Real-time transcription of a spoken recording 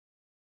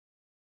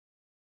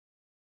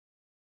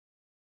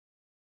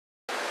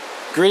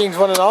Greetings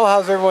one and all,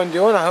 how's everyone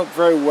doing? I hope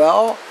very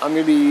well. I'm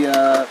going to be,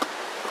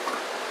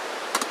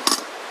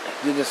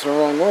 did this in the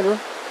wrong order.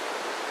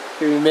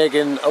 Going to be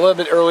making a little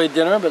bit early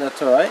dinner, but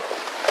that's alright.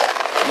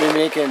 I'm going to be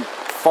making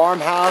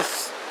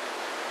farmhouse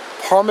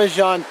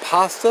Parmesan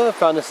pasta. I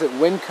found this at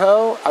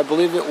Winco. I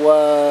believe it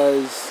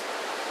was,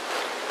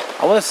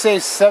 I want to say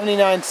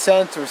 79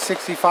 cents or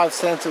 65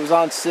 cents. It was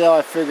on sale.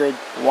 I figured,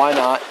 why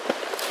not?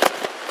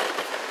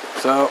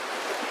 So,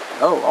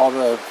 oh, all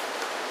the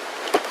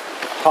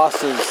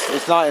pastas,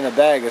 it's not in a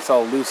bag, it's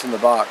all loose in the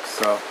box.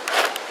 So,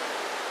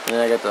 and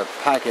then I got the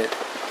packet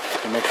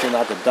to make sure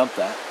not to dump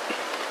that.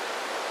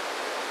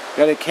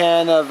 Got a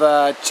can of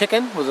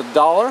chicken, was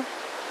 $1.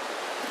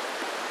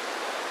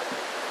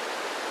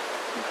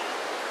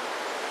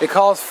 It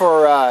calls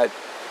for 1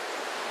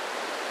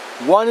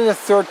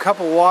 1/3 cup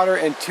of water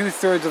and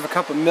 2/3 of a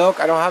cup of milk.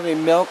 I don't have any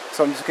milk,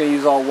 so I'm just going to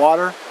use all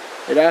water.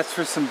 It asks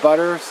for some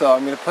butter, so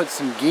I'm going to put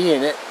some ghee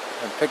in it.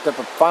 I picked up,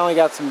 finally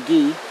got some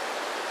ghee.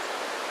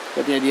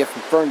 Got the idea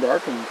from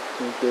Ferndark, and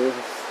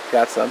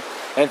got some.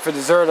 And for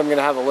dessert, I'm going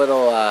to have a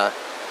little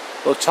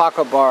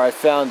chocolate bar I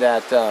found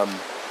at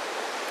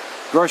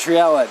grocery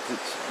outlet.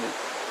 It's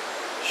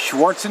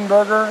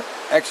Schwarzenberger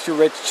extra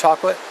rich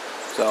chocolate,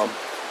 so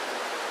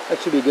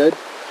that should be good.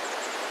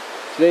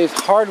 Today's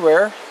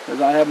hardware is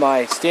I have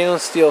my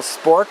stainless steel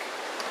spork.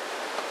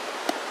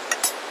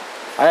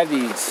 I have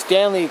the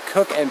Stanley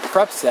cook and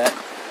prep set.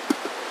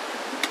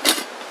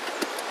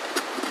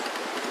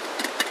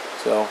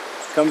 So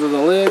it comes with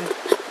a lid,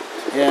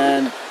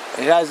 and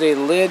it has a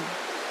lid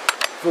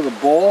for the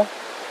bowl,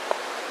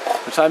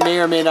 which I may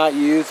or may not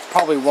use.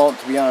 Probably won't,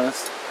 to be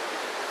honest.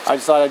 I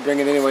just thought I'd bring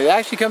it anyway. It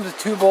actually comes with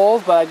 2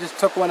 bowls, but I just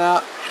took one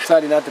out,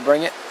 decided not to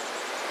bring it.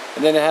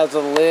 And then it has a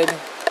lid,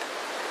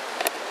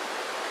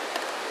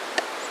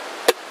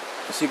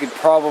 so you could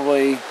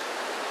probably,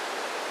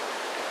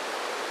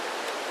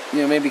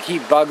 you know, maybe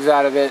keep bugs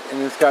out of it.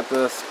 And it's got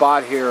the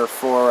spot here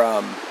for,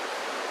 yeah,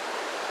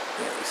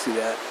 you see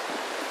that?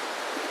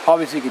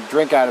 Probably so you could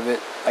drink out of it,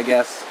 I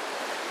guess.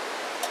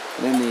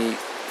 And then the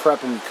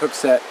prep and cook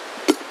set,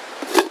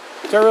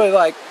 which I really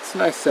like. It's a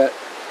nice set.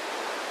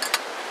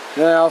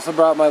 Then I also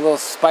brought my little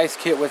spice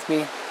kit with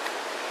me.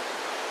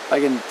 I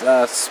can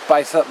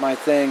spice up my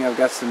thing. I've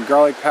got some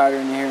garlic powder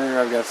in here.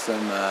 I've got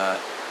some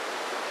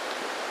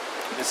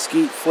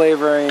mesquite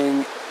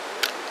flavoring.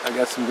 I've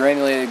got some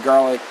granulated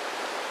garlic.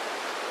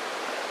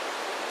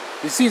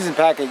 The seasoned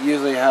packet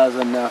usually has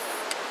enough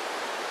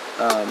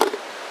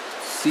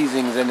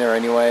seasonings in there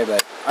anyway,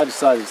 but I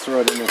decided to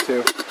throw it in there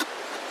too.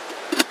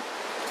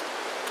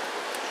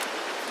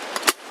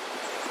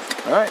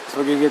 Alright, so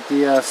we're going to get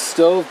the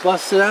stove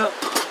busted out,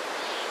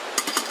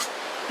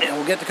 and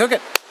we'll get to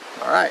cooking.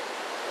 Alright.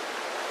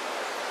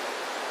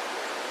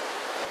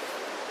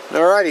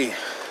 Alrighty.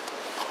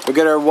 We'll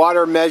get our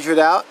water measured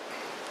out.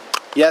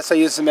 Yes, I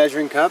used a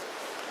measuring cup.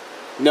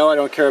 No, I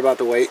don't care about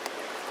the weight.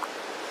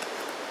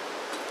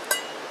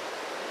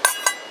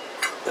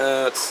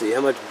 Let's see,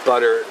 how much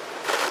butter?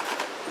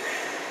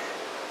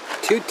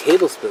 2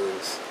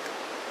 tablespoons.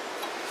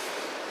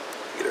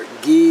 Get our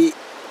ghee.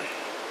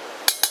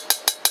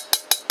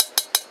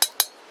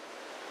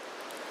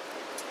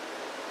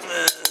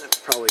 That's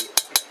probably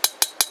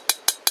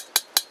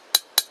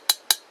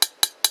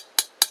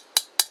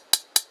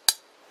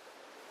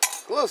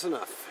close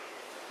enough.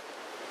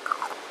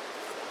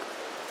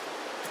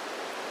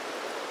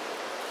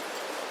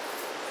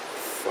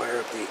 Fire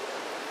up the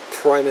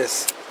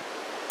Primus.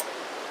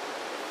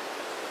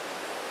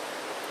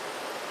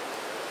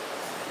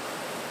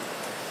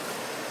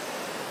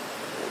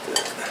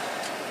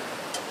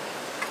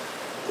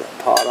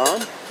 Pot on.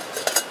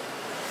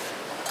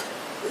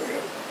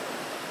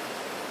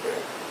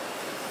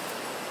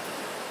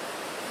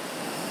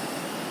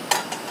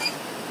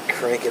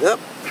 Crank it up.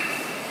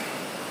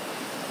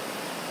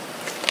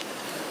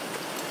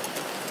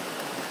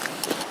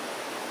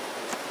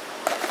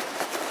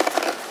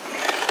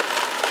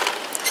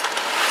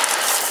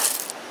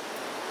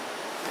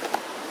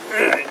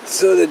 Alright,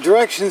 so the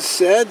directions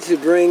said to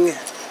bring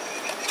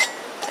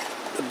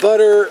the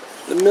butter,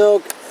 the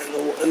milk,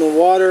 and the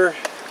water.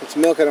 It's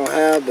milk I don't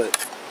have,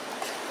 but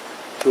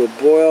to a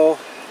boil,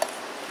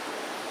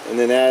 and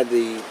then add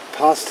the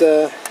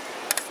pasta,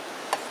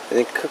 and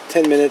then cook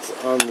 10 minutes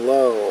on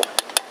low.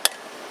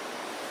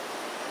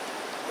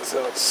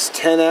 So it's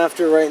 10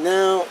 after right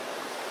now.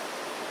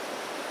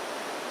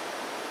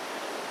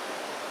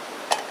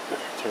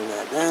 Turn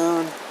that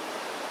down.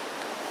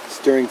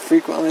 Stirring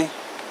frequently.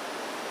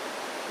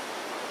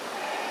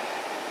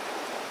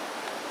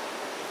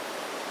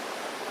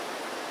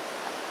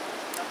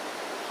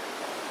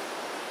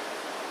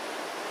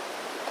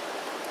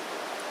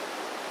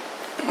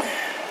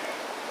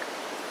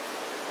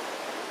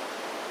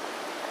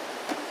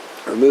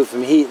 Remove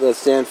from heat, let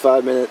stand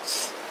 5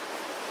 minutes.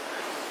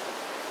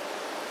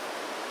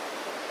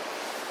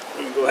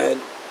 I'm gonna go ahead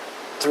and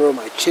throw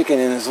my chicken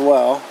in as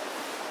well.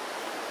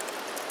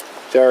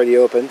 It's already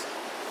opened.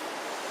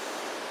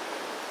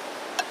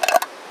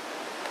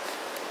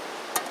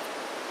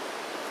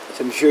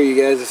 So I'm sure you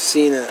guys have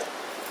seen a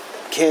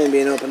can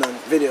being opened on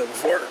video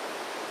before.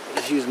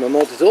 Just use my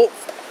multi-tool.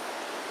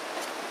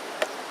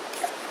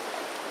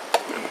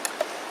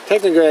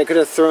 Technically, I could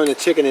have thrown the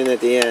chicken in at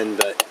the end,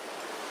 but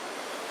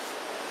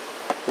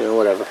you know,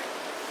 whatever.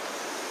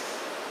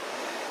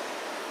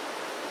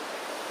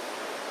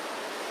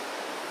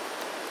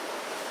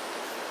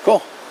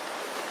 Cool.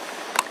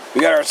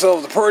 We got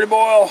ourselves a purdy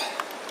boil.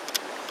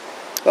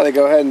 Thought I'd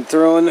go ahead and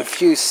throw in a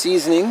few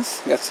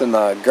seasonings. Got some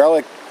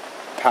garlic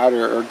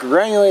powder, or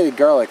granulated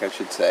garlic, I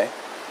should say.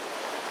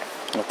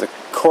 With the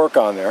cork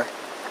on there.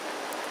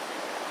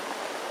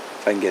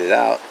 If I can get it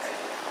out.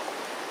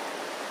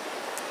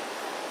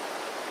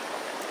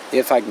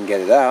 If I can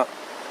get it out.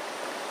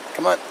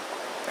 Come on.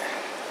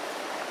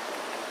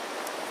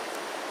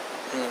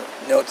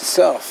 Note to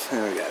self.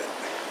 There we got it.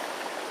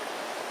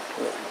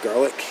 A little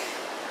garlic.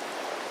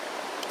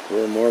 A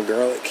little more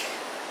garlic.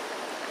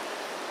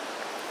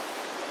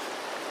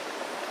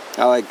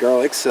 I like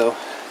garlic, so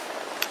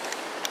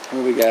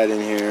what we got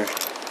in here?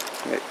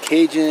 We got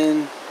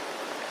Cajun.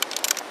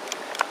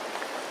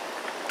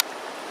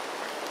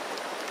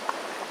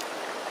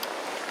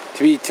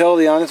 To be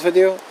totally honest with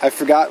you, I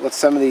forgot what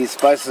some of these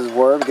spices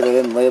were because I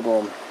didn't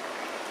label them.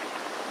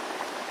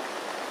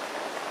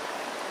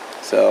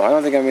 So I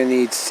don't think I'm going to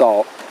need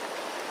salt.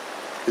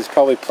 There's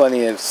probably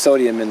plenty of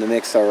sodium in the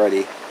mix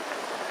already.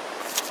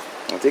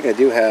 I think I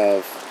do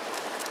have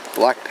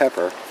black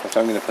pepper, if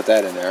I'm going to put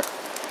that in there.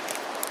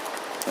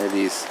 Or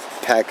these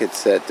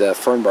packets that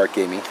Fernbark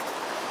gave me.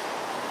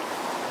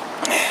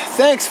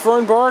 Thanks,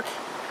 Fernbark!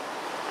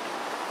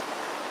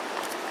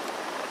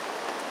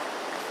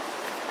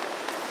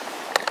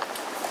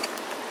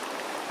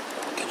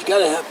 You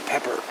gotta have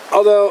pepper.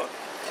 Although,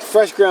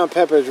 fresh ground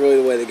pepper is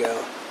really the way to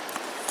go.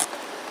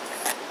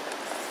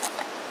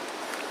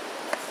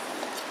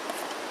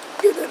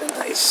 Give that a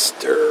nice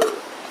stir.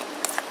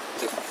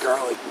 The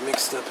garlic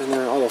mixed up in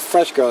there. Although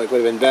fresh garlic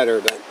would have been better,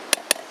 but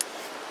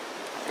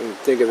I didn't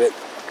think of it.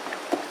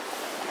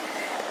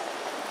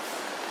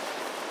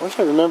 I wish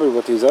I remembered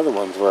what these other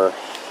ones were.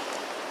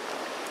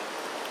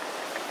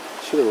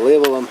 Should have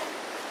labeled them.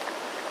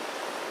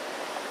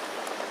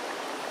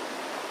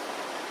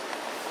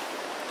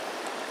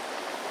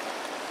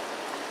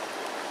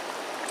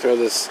 Throw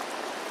this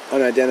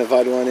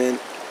unidentified one in.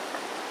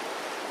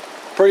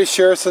 Pretty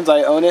sure since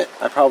I own it,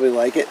 I probably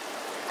like it.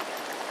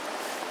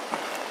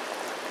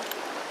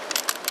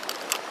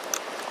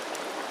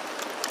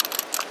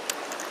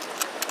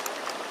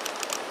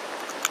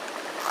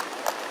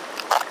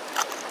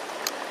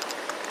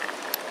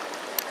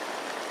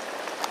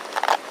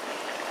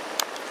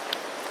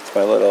 It's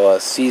my little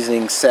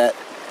seasoning set.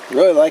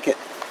 Really like it.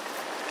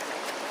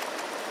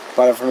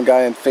 Bought it from a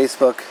guy on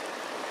Facebook.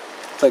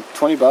 It's like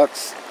 20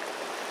 bucks.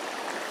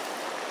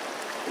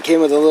 It came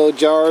with the little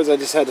jars. I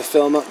just had to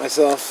fill them up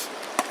myself.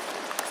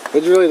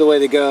 It's really the way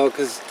to go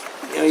because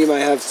you know you might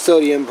have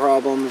sodium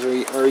problems,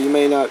 or you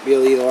may not be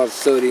able to eat a lot of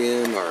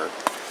sodium, or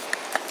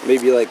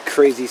maybe you like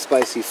crazy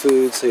spicy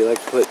food, so you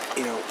like to put,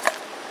 you know,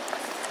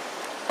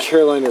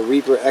 Carolina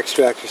Reaper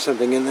extract or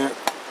something in there.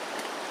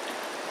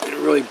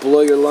 It'll really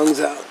blow your lungs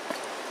out.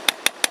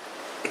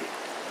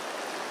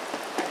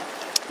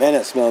 Man,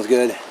 it smells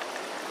good.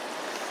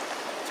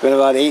 It's been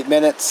about 8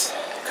 minutes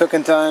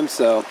cooking time,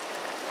 so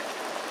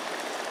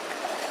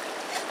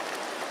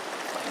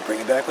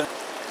bring it back with.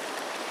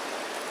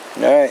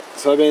 Alright,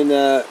 so I've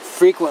been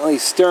frequently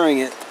stirring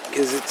it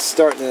because it's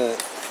starting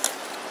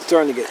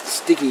to get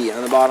sticky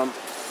on the bottom.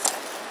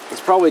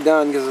 It's probably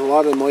done because a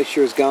lot of the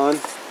moisture is gone.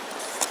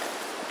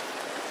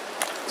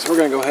 So we're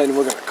going to go ahead and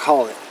we're going to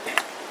call it.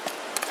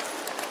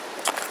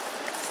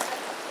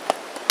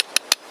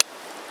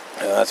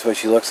 And that's what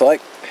she looks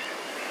like.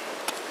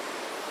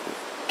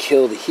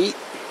 Kill the heat.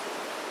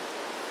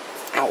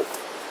 Ow.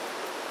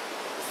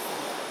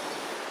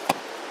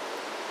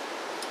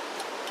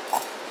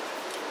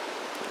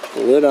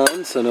 The lid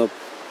on so no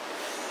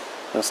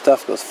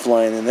stuff goes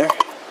flying in there.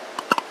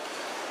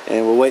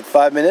 And we'll wait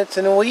 5 minutes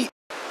and then we'll eat.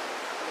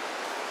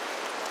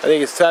 I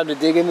think it's time to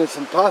dig into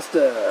some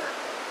pasta.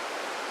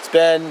 It's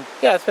been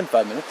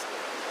 5 minutes.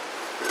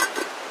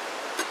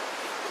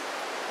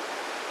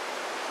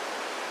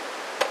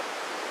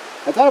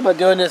 I thought about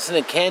doing this in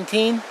a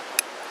canteen.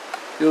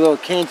 Do a little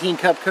canteen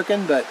cup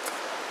cooking, but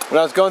when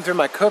I was going through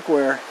my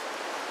cookware,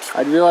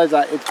 I'd realized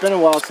that it's been a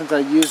while since I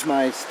used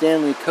my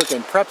Stanley Cook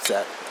and Prep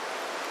set.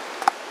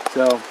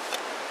 So,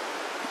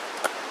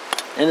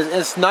 and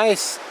it's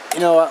nice, you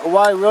know,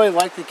 while I really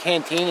like the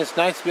canteen, it's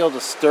nice to be able to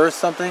stir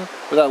something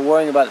without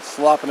worrying about it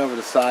slopping over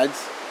the sides.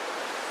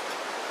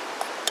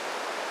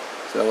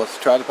 So let's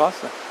try the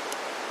pasta.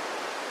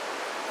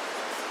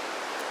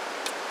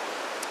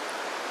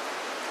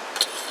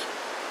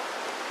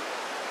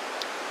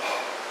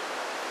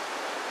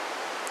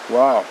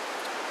 Wow.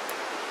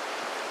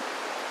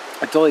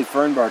 I totally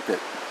Fernbarked it.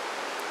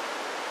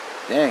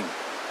 Dang.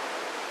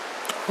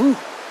 Whew.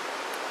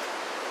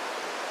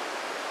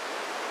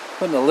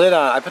 Putting the lid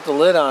on, I put the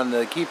lid on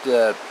to keep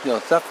the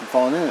stuff from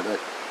falling in it, but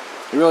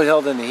it really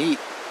held in the heat.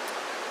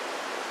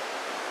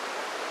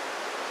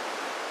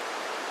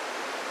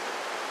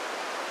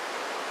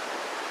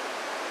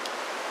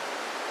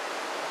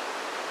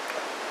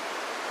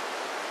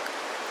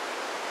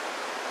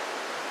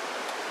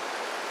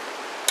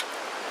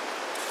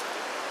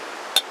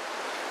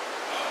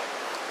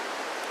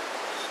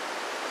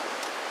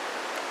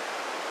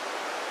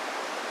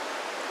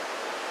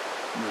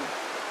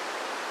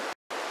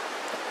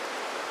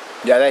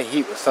 Yeah, that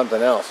heat was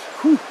something else.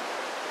 Whew.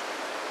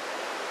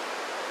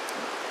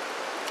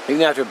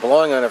 Even after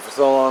blowing on it for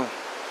so long.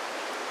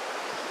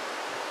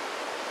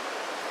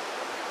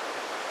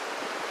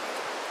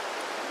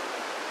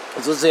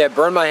 So let's see, I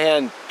burned my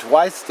hand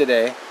twice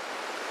today.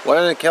 One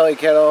on the Kelly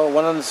kettle,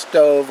 one on the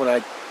stove when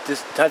I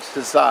just touched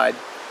the side.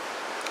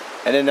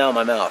 And then now in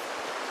my mouth.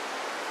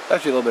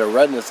 Actually a little bit of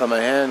redness on my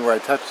hand where I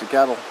touched the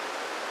kettle.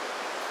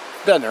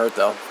 Doesn't hurt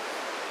though.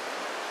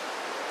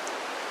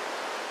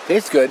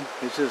 Tastes good.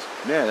 It's just,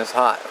 man, it's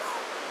hot.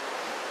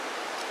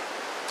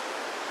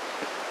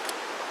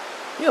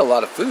 You eat a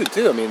lot of food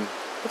too. I mean,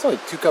 that's only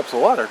 2 cups of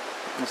water.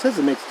 It says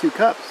it makes 2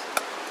 cups.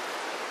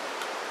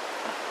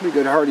 Pretty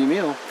good hearty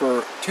meal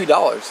for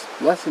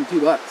 $2. Less than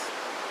 $2.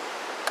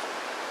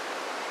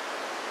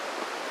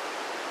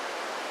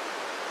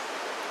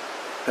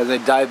 As I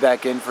dive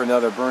back in for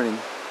another burning.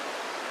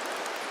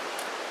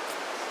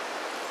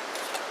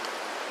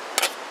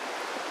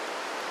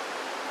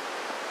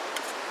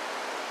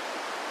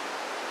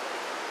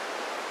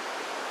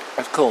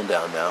 It's cooling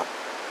down now.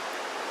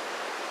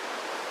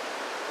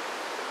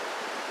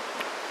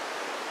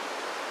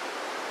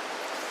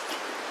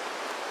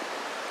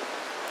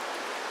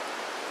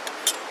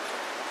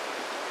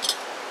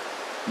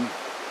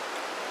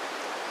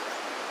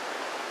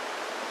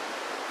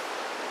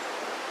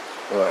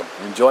 Well,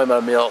 enjoy my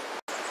meal.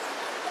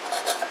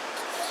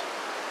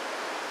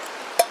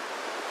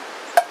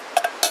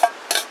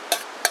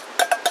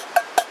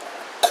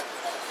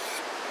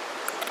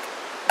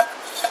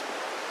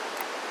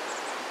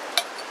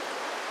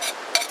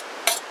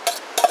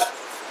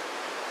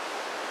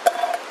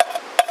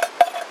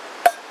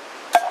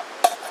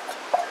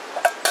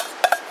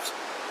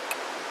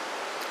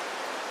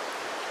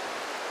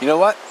 You know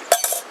what?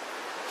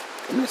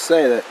 I'm going to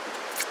say that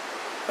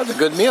that's a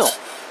good meal.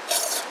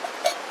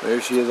 There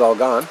she is, all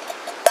gone.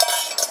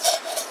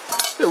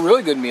 It's a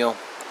really good meal.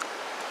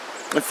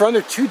 And for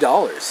under $2.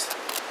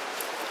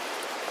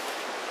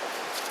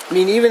 I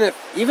mean, even at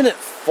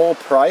full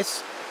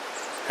price,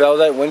 because I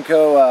was at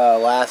Winco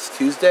last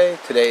Tuesday,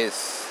 today is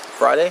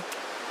Friday.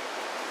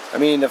 I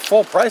mean, the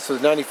full price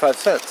was 95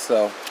 cents,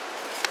 so.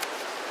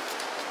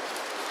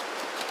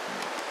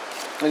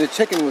 And the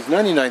chicken was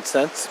 99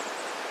 cents.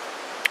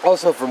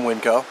 Also from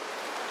Winco.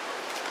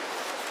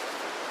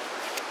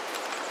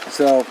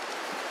 So,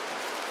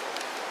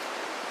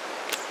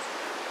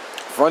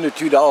 for under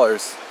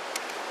 $2,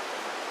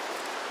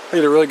 I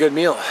get a really good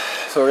meal.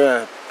 So we're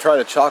gonna try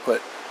the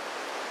chocolate.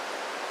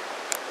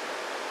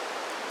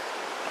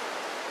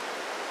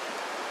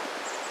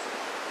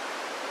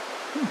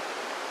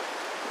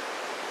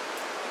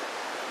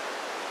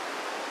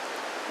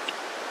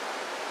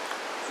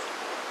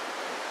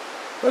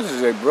 This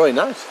is really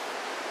nice.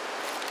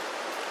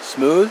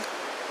 Smooth.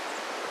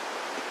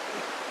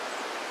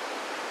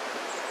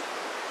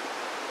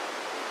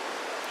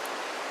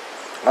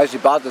 I actually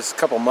bought this a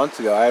couple months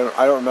ago.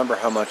 I don't remember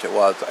how much it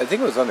was. I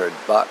think it was under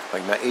 $1,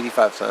 like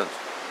 85 cents.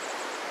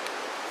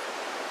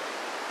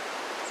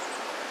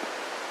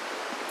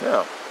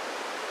 Yeah.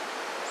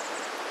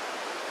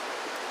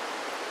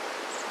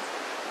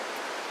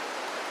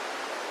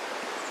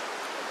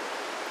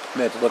 I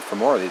may have to look for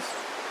more of these.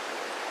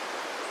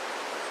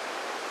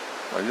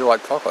 I do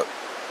like chocolate.